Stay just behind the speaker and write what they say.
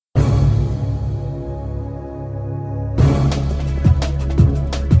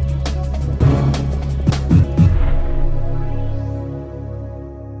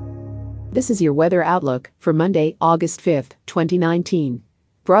This is your weather outlook for Monday, August 5, 2019.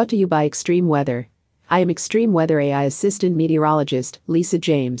 Brought to you by Extreme Weather. I am Extreme Weather AI Assistant Meteorologist, Lisa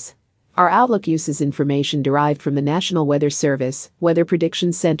James. Our outlook uses information derived from the National Weather Service Weather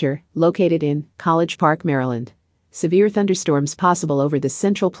Prediction Center, located in College Park, Maryland. Severe thunderstorms possible over the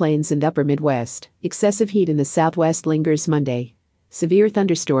Central Plains and Upper Midwest. Excessive heat in the Southwest lingers Monday. Severe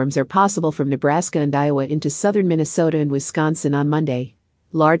thunderstorms are possible from Nebraska and Iowa into southern Minnesota and Wisconsin on Monday.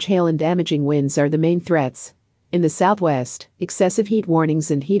 Large hail and damaging winds are the main threats. In the Southwest, excessive heat warnings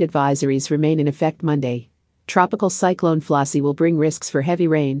and heat advisories remain in effect Monday. Tropical Cyclone Flossie will bring risks for heavy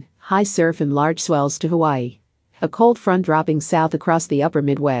rain, high surf and large swells to Hawaii. A cold front dropping south across the upper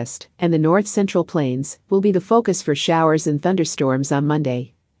Midwest and the north central plains will be the focus for showers and thunderstorms on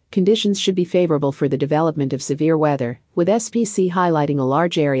Monday. Conditions should be favorable for the development of severe weather, with SPC highlighting a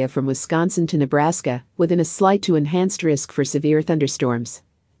large area from Wisconsin to Nebraska, within a slight to enhanced risk for severe thunderstorms.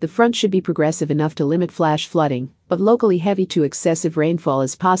 The front should be progressive enough to limit flash flooding, but locally heavy to excessive rainfall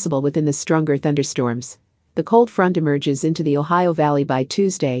is possible within the stronger thunderstorms. The cold front emerges into the Ohio Valley by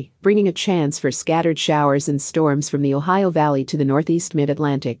Tuesday, bringing a chance for scattered showers and storms from the Ohio Valley to the northeast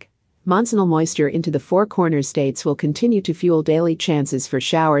mid-Atlantic. Monsoonal moisture into the Four Corners states will continue to fuel daily chances for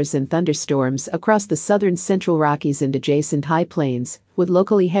showers and thunderstorms across the southern Central Rockies and adjacent high plains, with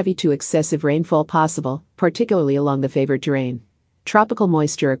locally heavy to excessive rainfall possible, particularly along the favored terrain. Tropical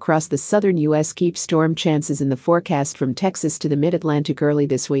moisture across the southern U.S. keeps storm chances in the forecast from Texas to the mid-Atlantic early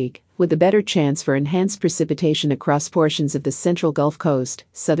this week, with a better chance for enhanced precipitation across portions of the central Gulf Coast,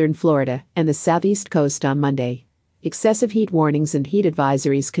 southern Florida, and the southeast coast on Monday. Excessive heat warnings and heat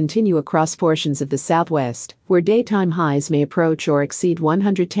advisories continue across portions of the Southwest, where daytime highs may approach or exceed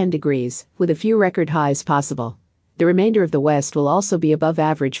 110 degrees, with a few record highs possible. The remainder of the West will also be above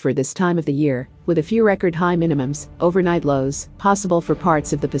average for this time of the year, with a few record high minimums, overnight lows, possible for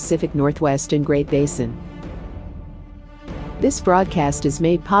parts of the Pacific Northwest and Great Basin. This broadcast is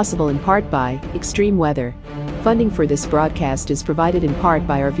made possible in part by Extreme Weather. Funding for this broadcast is provided in part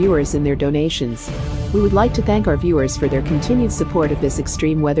by our viewers and their donations. We would like to thank our viewers for their continued support of this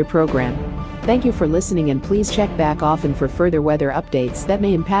extreme weather program. Thank you for listening, and please check back often for further weather updates that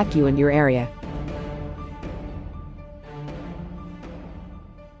may impact you and your area.